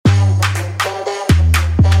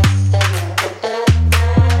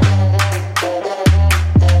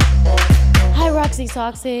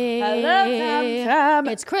Foxy Soxy. Hello, Tam.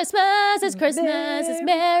 It's Christmas. It's Christmas. It's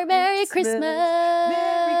Merry Christmas.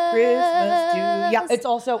 Merry Christmas to you. Yeah, it's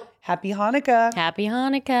also Happy Hanukkah. Happy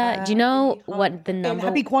Hanukkah. Do you know what the And number?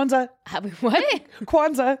 Happy Kwanzaa. Happy what?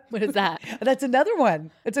 Kwanzaa. What is that? That's another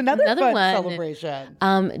one. It's another fun one. celebration.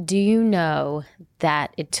 Do you know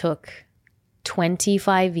that it took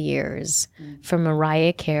 25 years for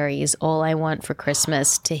Mariah Carey's All I Want for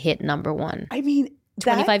Christmas to hit number one? I mean,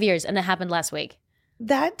 25 years, and it happened last week.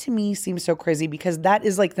 that to me seems so crazy because that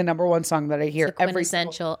is like the number one song that I hear The every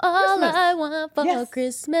quintessential All I Want for Yes.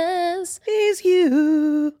 Christmas. is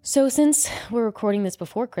you. So since we're recording this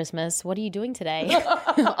before Christmas, what are you doing today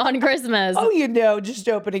on Christmas? Oh, you know, just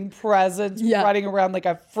opening presents, Yeah. running around like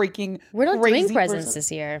a freaking We're not crazy doing presents person.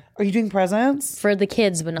 this year. Are you doing presents? For the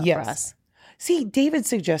kids, but not Yes. for us. See, David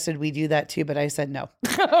suggested we do that too, but I said no.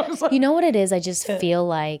 I was like, You know what it is? I just feel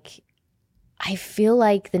like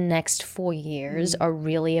the next 4 years are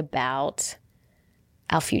really about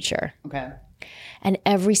our future. okay. And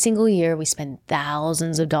every single year we spend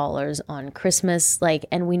thousands of dollars on Christmas,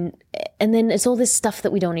 and then it's all this stuff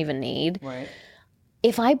that we don't even need. Right.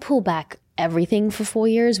 If I pull back everything for 4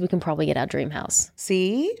 years, we can probably get our dream house.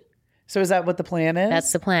 See? So is that what the plan is?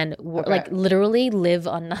 That's the plan. Like literally live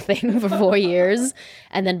on nothing for 4 years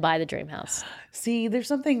and then buy the dream house. See, there's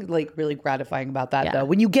something like really gratifying about that Yeah. though.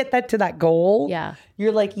 When you get that to that goal, Yeah.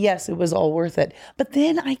 you're like, yes, it was all worth it. But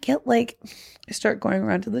then I get like, I start going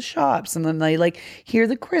around to the shops and then I like hear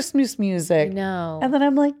the Christmas music. No. And then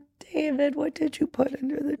I'm like, David, what did you put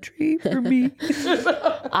under the tree for me?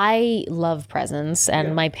 I love presents,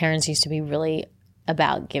 and my parents used to be really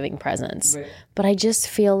about giving presents. But I just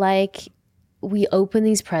feel like we open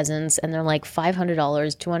these presents and they're like $500,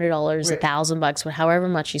 $200, $1,000, however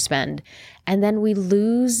much you spend. And then we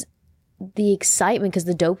lose the excitement because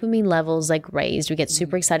the dopamine levels like raised. We get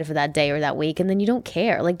super excited for that day or that week, and then you don't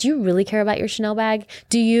care. Like, do you really care about your Chanel bag?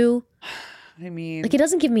 Do you? I mean, Like, it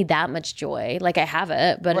doesn't give me that much joy. Like, I have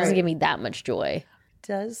it, but it doesn't Right. give me that much joy. it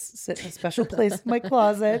does sit in a special place in my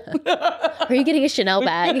closet. Are you getting a Chanel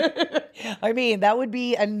bag? I mean, that would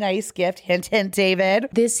be a nice gift. Hint, hint, David.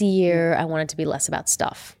 This year, I want it to be less about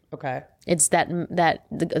stuff. Okay. It's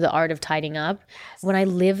the art of tidying up. When I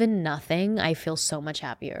live in nothing, I feel so much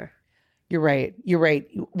happier. You're right. You're right.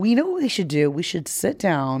 We know what we should do. We should sit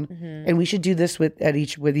down and we should do this with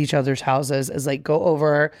each other's houses. Is like go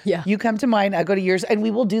over. Yeah. You come to mine, I go to yours, and we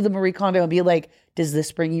will do the Marie Kondo and be like, "Does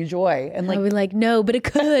this bring you joy?" And like, I'll be like, no, but it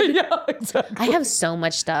could. yeah, exactly. I have so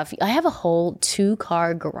much stuff. I have a whole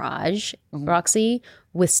 2-car garage, Roxy,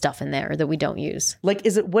 with stuff in there that we don't use. Like,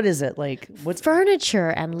 what is it like? What's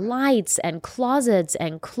Furniture and lights and closets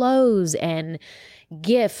and clothes and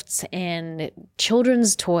gifts and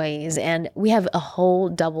children's toys. And we have a whole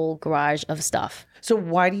double garage of stuff so?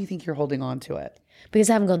 Why do you think you're holding on to it? because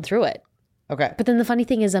I haven't gone through it. Okay. But then the funny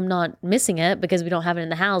thing is I'm not missing it because we don't have it in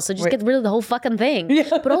the house. So just get rid of the whole fucking thing.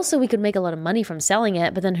 But also we could make a lot of money from selling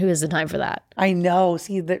it. But then who has the time for that? I know.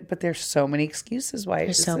 See, but there's so many excuses why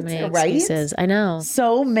There's so many right? excuses. I know.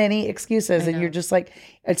 So many excuses, and you're just like,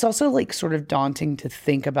 it's also like sort of daunting to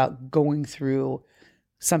think about going through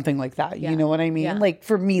something like that. You know what I mean? Yeah. Like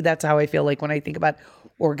for me, that's how I feel like when I think about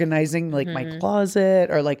organizing like my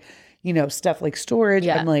closet or like, you know, stuff like storage.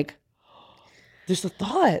 Yeah. I'm like, there's a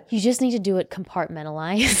thought. You just need to do it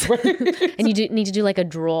compartmentalized. And you need to do like a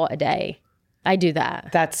drawer a day. I do that.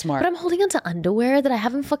 That's smart. But I'm holding onto underwear that I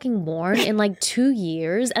haven't fucking worn in like 2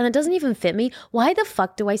 years and it doesn't even fit me. Why the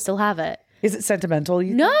fuck do I still have it? Is it sentimental?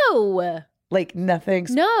 No. Like nothing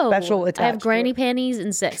No. special attached I have to granny it? panties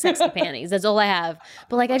and sexy panties. That's all I have.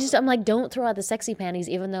 But like I'm like, don't throw out the sexy panties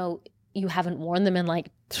even though you haven't worn them in like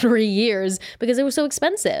 3 years because they were so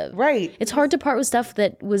expensive. Right. It's hard to part with stuff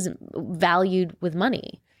that was valued with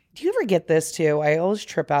money. Do you ever get this too? I always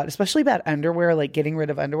trip out, especially about underwear, like getting rid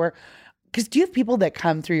of underwear. Because do you have people that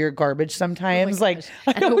come through your garbage sometimes? like,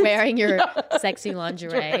 And they're wearing your sexy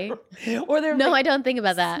lingerie. or they're No, like, I don't think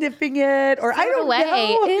about that. sniffing it, or I don't away.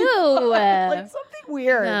 know. Ew. like something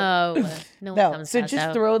weird. No one No, comes so past just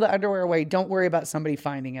out. throw the underwear away. Don't worry about somebody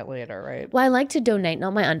finding it later, right? Well, I like to donate,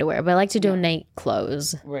 not my underwear, but I like to donate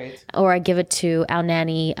clothes. Right. Or I give it to our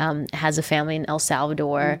nanny has a family in El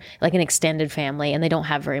Salvador, like an extended family, and they don't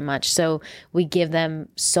have very much. So we give them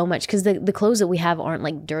so much because the clothes that we have aren't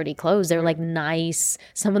like dirty clothes. They're like nice.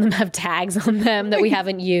 Some of them have tags on them that we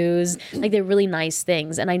haven't used. Like they're really nice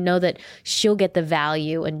things. And I know that she'll get the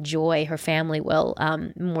value and joy, her family will,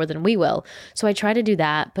 more than we will. So I try to do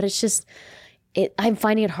that. But it's just, I'm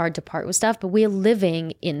finding it hard to part with stuff, but we're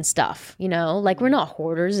living in stuff, you know, like we're not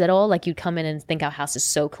hoarders at all. Like you'd come in and think our house is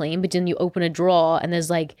so clean, but then you open a drawer and there's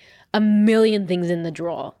like a million things in the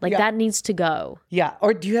drawer. Like that needs to go. Yeah.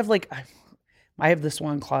 Or do you have like, I have this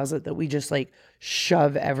one closet that we just like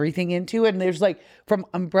shove everything into. And there's like from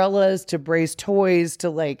umbrellas to Bray's toys to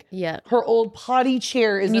like her old potty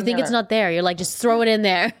chair is and you think there. It's not there. You're like, just throw it in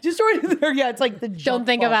there. Just throw it in there. Yeah. It's like the Don't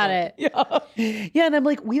think about it. Yeah. Yeah. And I'm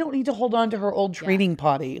like, we don't need to hold on to her old training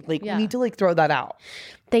potty. Like we need to like throw that out.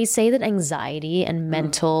 They say that anxiety and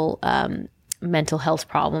mental health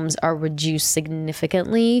problems are reduced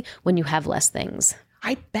significantly when you have less things.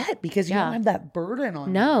 I bet, because you don't have that burden on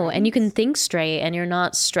you. No, Right? and you can think straight and you're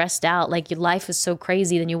not stressed out. Like your life is so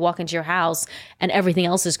crazy. Then you walk into your house and everything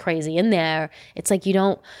else is crazy in there. It's like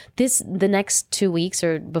the next 2 weeks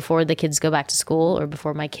or before the kids go back to school or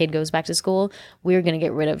before my kid goes back to school, we're going to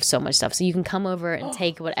get rid of so much stuff. So you can come over and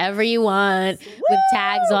take whatever you want with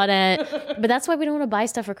tags on it. But that's why we don't want to buy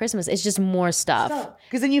stuff for Christmas. It's just more stuff.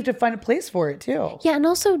 Because then you have to find a place for it too. Yeah, and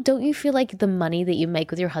also, don't you feel like the money that you make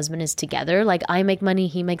with your husband is together? Like I make money,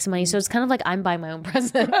 he makes money. So it's kind of like I'm buying my own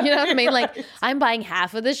present. You know what I mean? Like I'm buying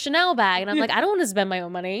half of this Chanel bag and I'm like, I don't want to spend my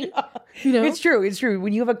own money. You know? It's true. It's true.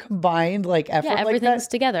 When you have a combined like effort like that. Everything's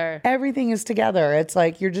together. Everything is together. It's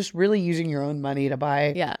like you're just really using your own money to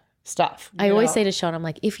buy stuff. I always say to Sean, I'm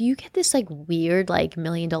like, if you get this like weird like $1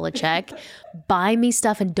 million check, buy me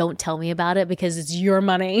stuff and don't tell me about it because it's your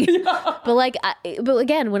money. But like, but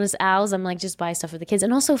again, when it's ours, I'm like, just buy stuff for the kids.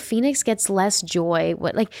 And also, Phoenix gets less joy.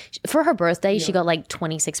 Like for her birthday, she got like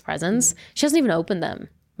 26 presents. She hasn't even opened them,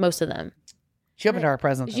 most of them. She opened our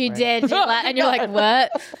present. She did. And you're like,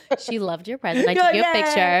 what? She loved your present. I took you a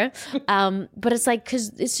picture. But it's like, because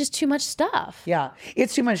it's just too much stuff. Yeah,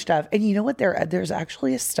 it's too much stuff. And you know what? There's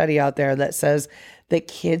actually a study out there that says that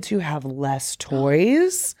kids who have less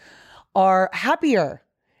toys are happier.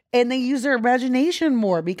 And they use their imagination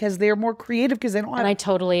more because they're more creative because they don't have And I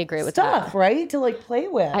totally agree with stuff, that. right? To like play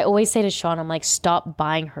with. I always say to Sean, I'm like, stop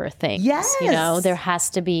buying her things. Yes. You know, there has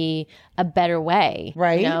to be a better way.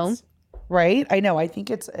 Right? You know? Right? I know. I think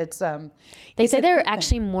it's They say they're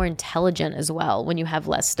actually more intelligent as well when you have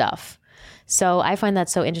less stuff. So I find that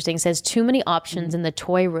so interesting. It says too many options in the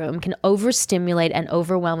toy room can overstimulate and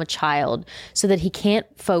overwhelm a child so that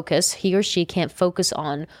he or she can't focus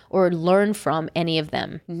on or learn from any of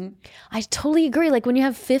them. I totally agree. Like when you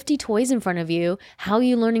have 50 toys in front of you, how are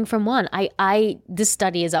you learning from one? This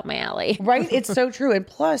study is up my alley. Right? It's so true. And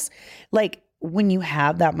plus, like, when you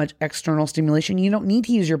have that much external stimulation, you don't need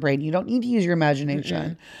to use your brain. You don't need to use your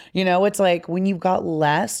imagination. You know, it's like when you've got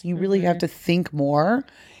less, you really have to think more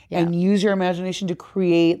and use your imagination to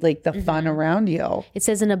create like the fun around you. It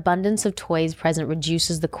says an abundance of toys present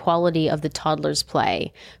reduces the quality of the toddler's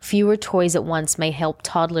play. Fewer toys at once may help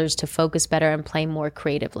toddlers to focus better and play more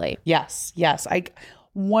creatively. Yes. I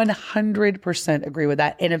 100% agree with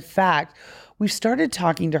that. And in fact, we've started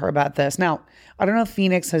talking to her about this. Now, I don't know if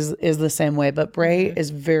Phoenix is the same way, but Bray is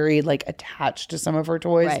very like attached to some of her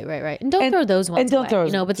toys. Right. And don't throw those ones away.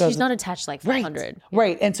 You know, but she's not attached like 500.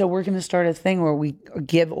 Right. And so we're going to start a thing where we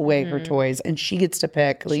give away her toys and she gets to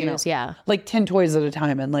pick, you know, like 10 toys at a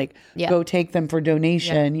time and like go take them for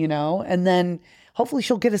donation, you know, and then hopefully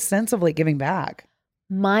she'll get a sense of like giving back.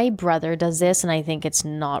 My brother does this, and I think it's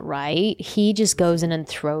not right. He just goes in and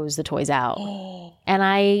throws the toys out. And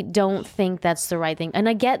I don't think that's the right thing. And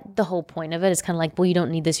I get the whole point of it. It's kind of like, well, you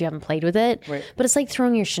don't need this. You haven't played with it. Right. But it's like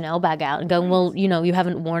throwing your Chanel bag out and going, well, you know, you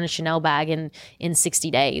haven't worn a Chanel bag in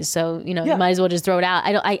 60 days. So, you know, you might as well just throw it out.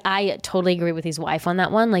 I totally agree with his wife on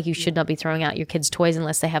that one. Like, you should not be throwing out your kids' toys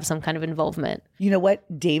unless they have some kind of involvement. You know what?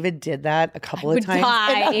 David did that a couple of times.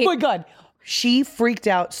 And, oh my God. She freaked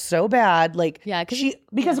out so bad, like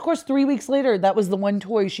because of course 3 weeks later that was the one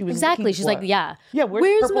toy she was looking She's for. like, yeah.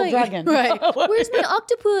 Where's Purple my Dragon? Right? Where's my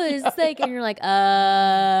octopus? It's like, and you're like,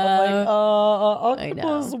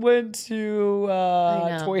 octopus went to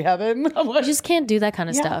toy heaven. I'm like, you just can't do that kind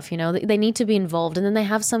of stuff. You know, they need to be involved, and then they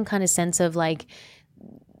have some kind of sense of like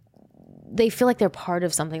they feel like they're part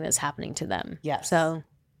of something that's happening to them. Yes. So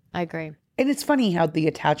I agree. And it's funny how the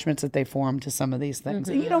attachments that they form to some of these things.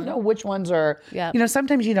 And you don't know which ones are, you know,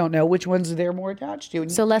 sometimes you don't know which ones they're more attached to.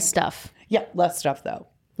 And so less stuff. Yeah, less stuff though.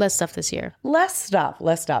 Less stuff this year. Less stuff.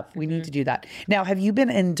 We need to do that. Now, have you been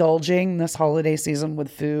indulging this holiday season with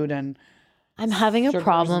food and... I'm having a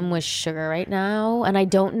problem with sugar right now, and I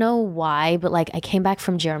don't know why, but like I came back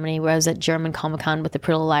from Germany where I was at German Comic-Con with the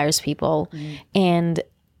Pretty Little Liars people, and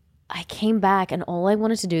I came back and all I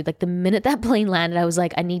wanted to do, like the minute that plane landed, I was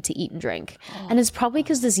like, I need to eat and drink. And it's probably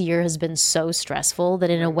because this year has been so stressful that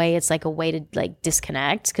in a way it's like a way to like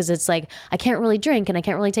disconnect, because it's like I can't really drink and I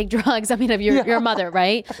can't really take drugs. I mean, you're a mother,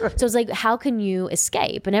 right? So it's like, how can you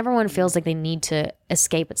escape? And everyone feels like they need to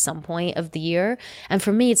escape at some point of the year. And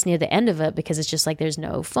for me, it's near the end of it because it's just like there's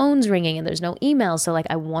no phones ringing and there's no emails. So like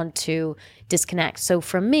I want to disconnect. So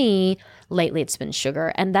for me, lately it's been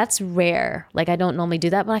sugar, and that's rare. Like I don't normally do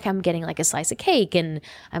that, but like I'm getting like a slice of cake and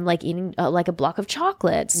I'm like eating like a block of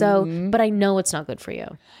chocolate. So, but I know it's not good for you.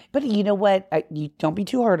 But you know what? You don't be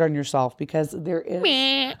too hard on yourself, because there is,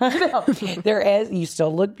 there is, you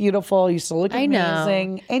still look beautiful. You still look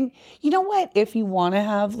amazing. And you know what? If you want to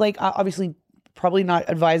have like, obviously probably not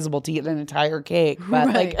advisable to eat an entire cake, but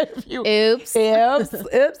like if you,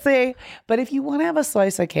 oopsie. But if you want to have a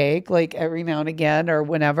slice of cake, like every now and again or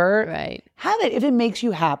whenever, have it if it makes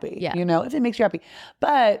you happy, you know, if it makes you happy.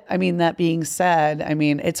 But I mean, that being said, I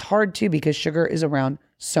mean, it's hard too, because sugar is around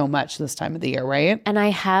so much this time of the year, right? And I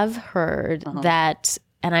have heard that,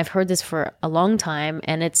 and I've heard this for a long time,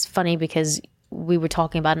 and it's funny because we were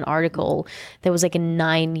talking about an article. There was like a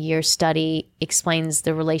 9-year study explains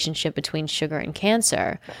the relationship between sugar and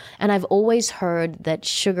cancer. And I've always heard that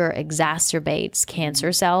sugar exacerbates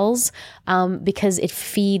cancer cells because it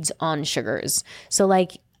feeds on sugars. So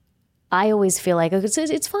like, I always feel like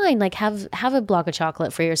it's fine, like have a block of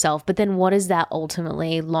chocolate for yourself, but then what is that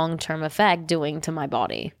ultimately long-term effect doing to my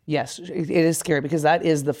body? Yes, it is scary, because that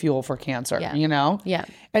is the fuel for cancer, you know? Yeah.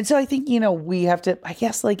 And so I think, you know, we have to, I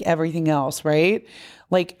guess like everything else, right?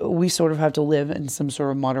 Like we sort of have to live in some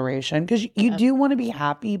sort of moderation, because you do want to be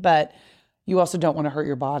happy, but you also don't want to hurt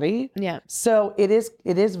your body. Yeah. So it is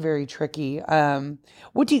very tricky.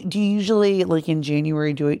 What do you usually, like in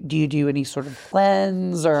January, do you do any sort of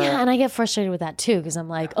cleanse or? Yeah, and I get frustrated with that too, because I'm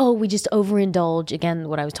like, oh, we just overindulge. Again,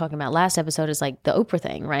 what I was talking about last episode is like the Oprah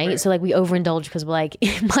thing, right? So like we overindulge because we're like,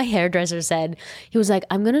 my hairdresser said, he was like,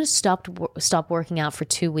 I'm going to stop working out for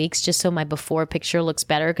 2 weeks just so my before picture looks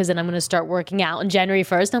better, because then I'm going to start working out on January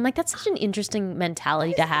 1st. And I'm like, that's such an interesting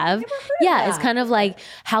mentality to have. Yeah, it's kind of like,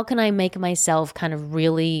 how can I make myself kind of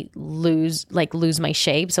really lose my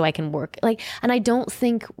shape so I can work like, and I don't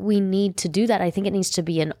think we need to do that. I think it needs to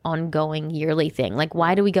be an ongoing yearly thing. Like,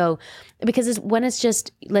 why do we go? Because when it's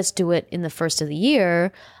just, let's do it in the first of the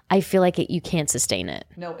year, I feel like you can't sustain it.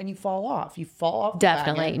 No, and you fall off.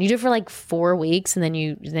 Definitely. And you do it for like 4 weeks and then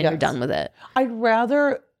you're done with it. I'd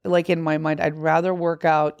rather, like in my mind, I'd rather work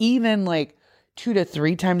out even like 2 to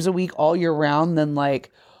 3 times a week all year round than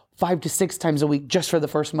like 5 to 6 times a week just for the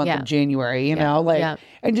first month of January, you know, like,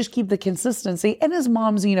 and just keep the consistency. And as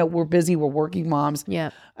moms, you know, we're busy, we're working moms,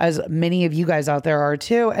 as many of you guys out there are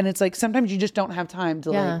too. And it's like, sometimes you just don't have time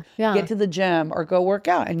to get to the gym or go work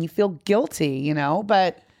out, and you feel guilty, you know,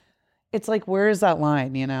 but it's like, where is that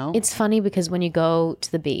line, you know? It's funny because when you go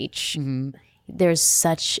to the beach, there's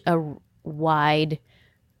such a wide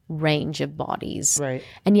range of bodies, right?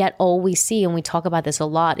 And yet all we see, and we talk about this a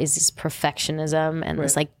lot, is this perfectionism and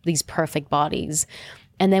this like these perfect bodies.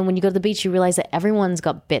 And then when you go to the beach, you realize that everyone's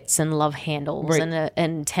got bits and love handles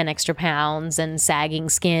and 10 extra pounds and sagging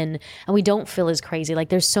skin, and we don't feel as crazy. Like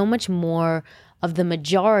there's so much more of the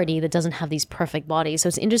majority that doesn't have these perfect bodies. So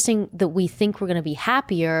it's interesting that we think we're going to be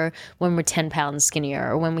happier when we're 10 pounds skinnier,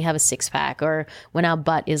 or when we have a 6-pack, or when our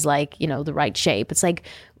butt is like, you know, the right shape. It's like,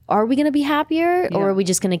 are we going to be happier, or are we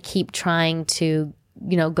just going to keep trying to,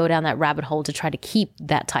 you know, go down that rabbit hole to try to keep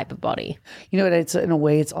that type of body? You know, it's in a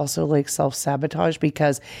way, it's also like self-sabotage,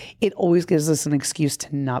 because it always gives us an excuse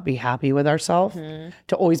to not be happy with ourselves,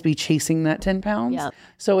 to always be chasing that 10 pounds. Yeah.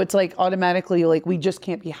 So it's like automatically, like, we just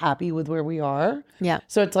can't be happy with where we are. Yeah.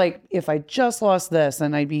 So it's like, if I just lost this,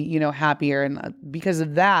 then I'd be, you know, happier. And because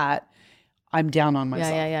of that, I'm down on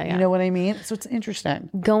myself. Yeah. You know what I mean? So it's interesting.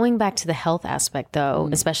 Going back to the health aspect, though,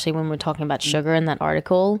 especially when we're talking about sugar in that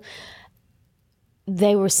article,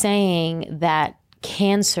 they were saying that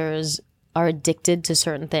cancers are addicted to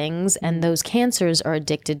certain things, and those cancers are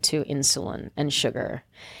addicted to insulin and sugar.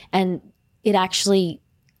 And it actually,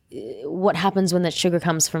 what happens when that sugar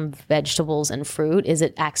comes from vegetables and fruit is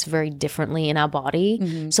it acts very differently in our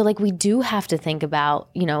body. So like, we do have to think about,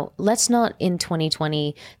 you know, let's not in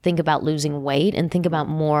 2020 think about losing weight, and think about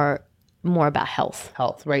more about health,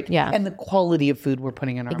 right? Yeah. And the quality of food we're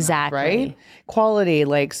putting in our Exactly. mouth, right? Quality,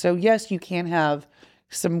 like, so yes, you can have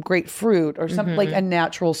some great fruit or something like a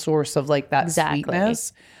natural source of like that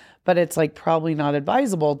sweetness, but it's like probably not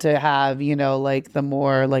advisable to have, you know, like the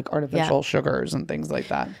more like artificial sugars and things like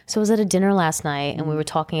that. So I was at a dinner last night, and we were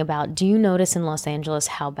talking about, do you notice in Los Angeles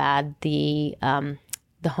how bad the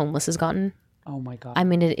homeless has gotten? Oh my God. I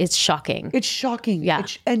mean, it's shocking. It's shocking. Yeah.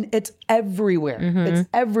 And it's everywhere. It's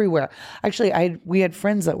everywhere. Actually, we had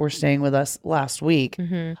friends that were staying with us last week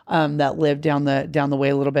that lived down the way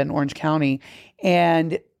a little bit in Orange County.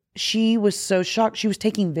 And she was so shocked. She was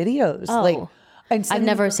taking videos. Oh. And I've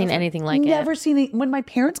never seen anything like it. Never seen it. When my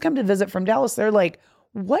parents come to visit from Dallas, they're like,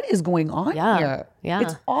 what is going on here? Yeah.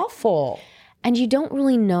 It's awful. And you don't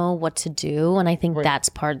really know what to do. And I think that's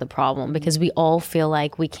part of the problem because we all feel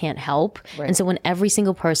like we can't help. Right. And so when every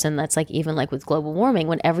single person, that's like even like with global warming,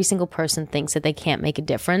 when every single person thinks that they can't make a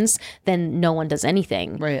difference, then no one does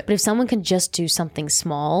anything. Right. But if someone can just do something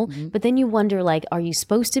small, but then you wonder like, are you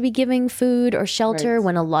supposed to be giving food or shelter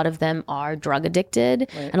when a lot of them are drug addicted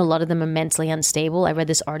and a lot of them are mentally unstable? I read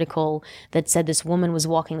this article that said this woman was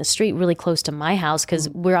walking the street really close to my house because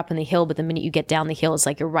we're up in the hill, but the minute you get down the hill, it's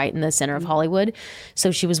like you're right in the center of Hollywood.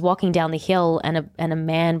 So she was walking down the hill and a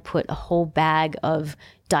man put a whole bag of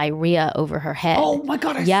diarrhea over her head. Oh my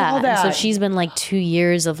God, I saw that. And so she's been like 2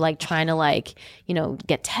 years of like trying to like,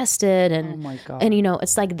 get tested and, Oh my God. and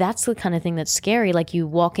it's like, that's the kind of thing that's scary. Like you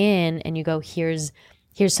walk in and you go, here's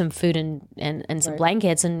some food and some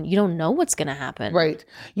blankets and you don't know what's going to happen. Right.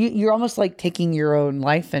 You're almost like taking your own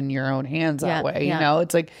life in your own hands that way.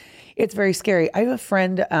 It's like, it's very scary. I have a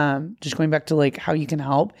friend, just going back to like how you can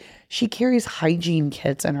help. She carries hygiene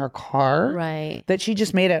kits in her car that she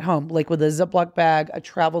just made at home, like with a Ziploc bag, a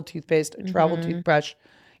travel toothpaste, a travel toothbrush.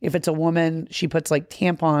 If it's a woman, she puts like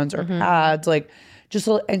tampons or pads, like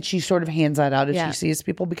and she sort of hands that out if she sees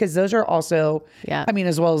people, because those are also, I mean,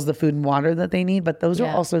 as well as the food and water that they need, but those are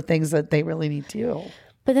also things that they really need too.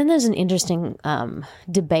 But then there's an interesting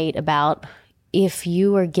debate about if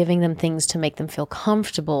you are giving them things to make them feel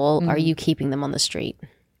comfortable, are you keeping them on the street?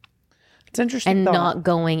 It's interesting. And not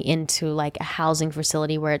going into like a housing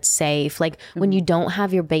facility where it's safe. Like when you don't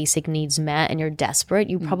have your basic needs met and you're desperate,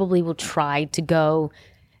 you probably will try to go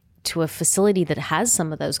to a facility that has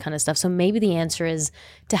some of those kind of stuff. So maybe the answer is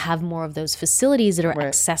to have more of those facilities that are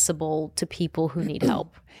accessible to people who need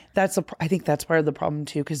help. I think that's part of the problem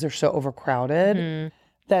too, because they're so overcrowded.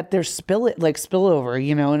 That there's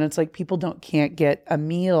spillover, and it's like people can't get a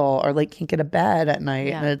meal or like can't get a bed at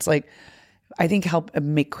night. And it's like, I think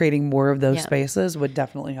creating more of those spaces would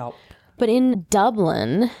definitely help. But in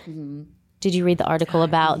Dublin, did you read the article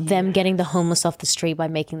about them getting the homeless off the street by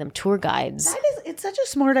making them tour guides? It's such a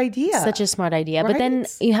smart idea. Such a smart idea. Right? But then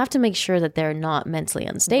you have to make sure that they're not mentally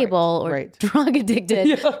unstable or drug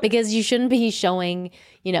addicted because you shouldn't be showing,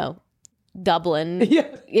 Dublin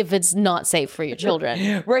if it's not safe for your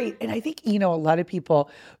children. Right. And I think, a lot of people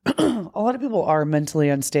are mentally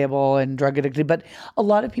unstable and drug addicted, but a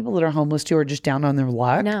lot of people that are homeless too are just down on their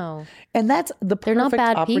luck. No. And that's the perfect They're not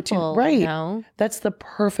bad opportunity. people. Right. No. That's the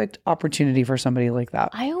perfect opportunity for somebody like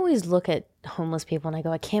that. I always look at homeless people and I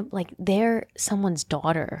go, I can't, like, they're someone's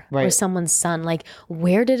daughter or Right. someone's son. Like,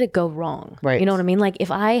 where did it go wrong? Right. You know what I mean? Like, if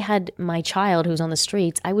I had my child who's on the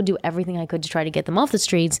streets, I would do everything I could to try to get them off the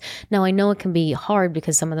streets. Now, I know it can be hard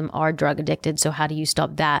because some of them are drug addicted. So how do you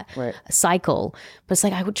stop that cycle? But it's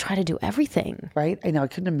like, I would try to do everything. Right. I know. I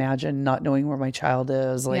couldn't imagine not knowing where my child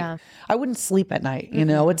is. Like, I wouldn't sleep at night. You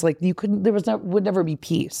know, it's like would never be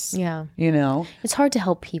peace. Yeah. It's hard to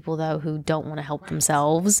help people though who don't want to help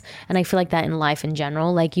themselves. And I feel like that in life in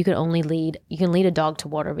general, like you can lead a dog to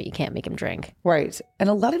water, but you can't make him drink. Right. And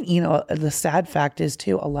a lot of, the sad fact is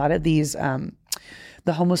too, a lot of these,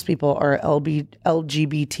 the homeless people are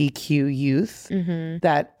LGBTQ youth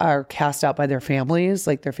that are cast out by their families.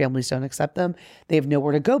 Like their families don't accept them. They have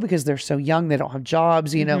nowhere to go because they're so young. They don't have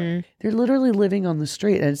jobs, They're literally living on the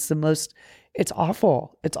street. And it's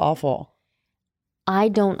awful. It's awful. I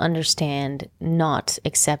don't understand not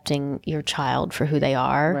accepting your child for who they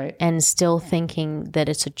are and still thinking that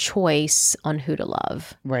it's a choice on who to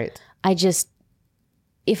love. Right.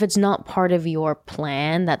 If it's not part of your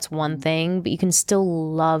plan, that's one thing, but you can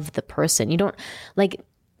still love the person. You don't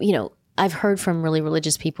I've heard from really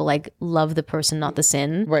religious people, like, love the person, not the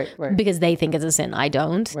sin. Right. Because they think it's a sin. I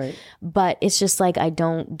don't. Right. But it's just like, I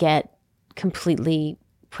don't get completely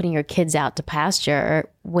putting your kids out to pasture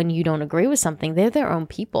when you don't agree with something. They're their own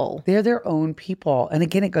people. They're their own people. And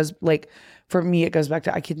again, it goes for me, it goes back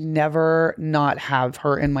to, I could never not have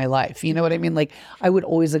her in my life. You know what I mean? Like, I would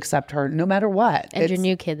always accept her no matter what. And your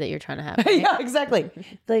new kid that you're trying to have. Right? Yeah, exactly.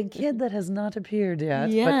 The kid that has not appeared yet.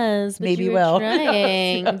 Yes. But maybe will.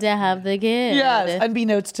 Trying to have the kid. Yes.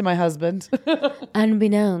 Unbeknownst to my husband.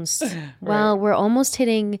 Unbeknownst. Well, we're almost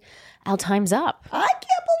hitting our time's up. I can't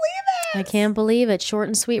believe it. I can't believe it. Short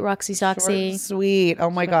and sweet, Roxy Short Soxy. and sweet. Oh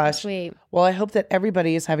my gosh. Sweet. Well, I hope that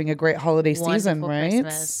everybody is having a great holiday season, Wonderful right?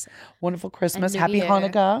 Christmas. Wonderful Christmas. New Happy Year.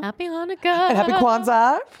 Hanukkah. Happy Hanukkah. And happy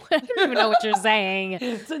Kwanzaa. I don't even know what you're saying.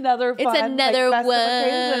 It's another fun, It's another like,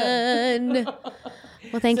 festive occasion. one.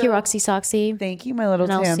 Well, thank you, Roxy Soxy. Thank you, my little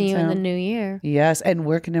And I'll Tam see you in the Tam. new year. Yes. And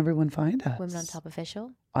where can everyone find us? Women on Top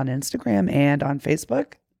Official. On Instagram and on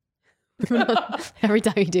Facebook. Every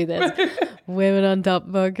time you do this. Women on Top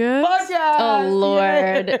Podcast. Podcast! Oh, Lord.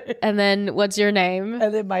 Yeah. And then what's your name?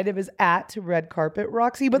 And then my name is at Red Carpet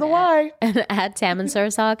Roxy, but the Y. And at Tam and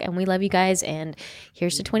Sarsock. And we love you guys. And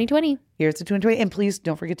here's to 2020. Here's to 2020. And please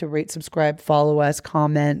don't forget to rate, subscribe, follow us,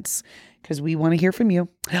 comments, because we want to hear from you.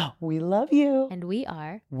 We love you. And we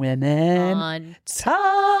are Women on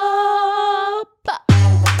Top.